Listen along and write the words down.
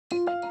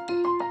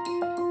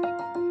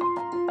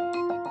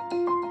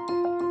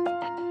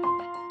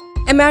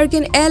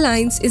American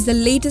Airlines is the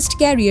latest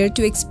carrier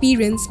to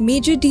experience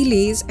major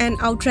delays and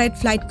outright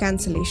flight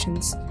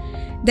cancellations.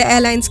 The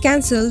airlines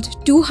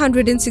cancelled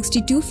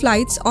 262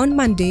 flights on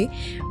Monday,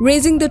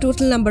 raising the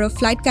total number of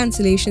flight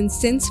cancellations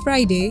since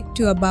Friday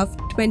to above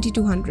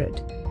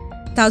 2,200.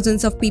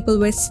 Thousands of people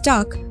were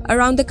stuck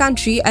around the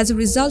country as a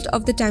result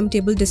of the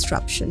timetable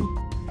disruption.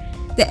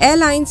 The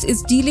airlines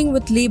is dealing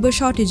with labor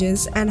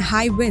shortages and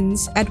high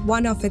winds at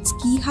one of its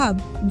key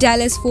hubs,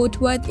 Dallas-Fort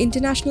Worth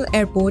International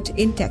Airport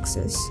in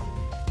Texas.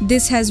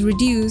 This has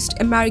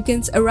reduced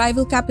Americans'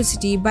 arrival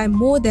capacity by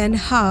more than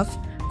half,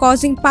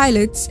 causing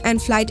pilots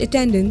and flight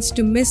attendants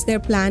to miss their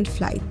planned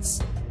flights.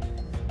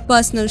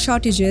 Personnel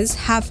shortages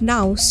have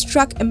now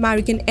struck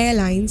American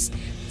Airlines,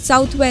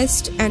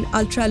 Southwest and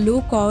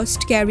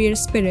ultra-low-cost carrier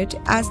Spirit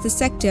as the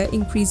sector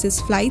increases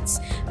flights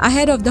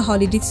ahead of the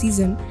holiday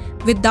season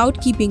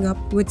without keeping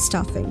up with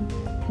staffing.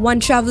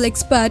 One travel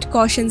expert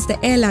cautions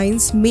the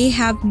airlines may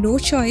have no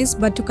choice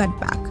but to cut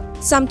back,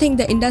 something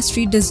the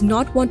industry does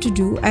not want to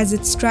do as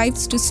it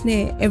strives to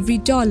snare every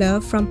dollar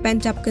from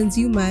pent-up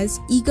consumers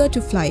eager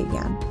to fly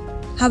again.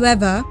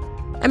 However,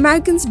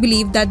 Americans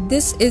believe that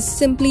this is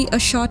simply a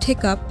short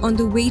hiccup on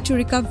the way to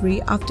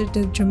recovery after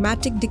the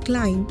dramatic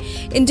decline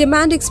in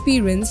demand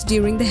experienced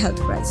during the health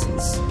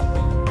crisis.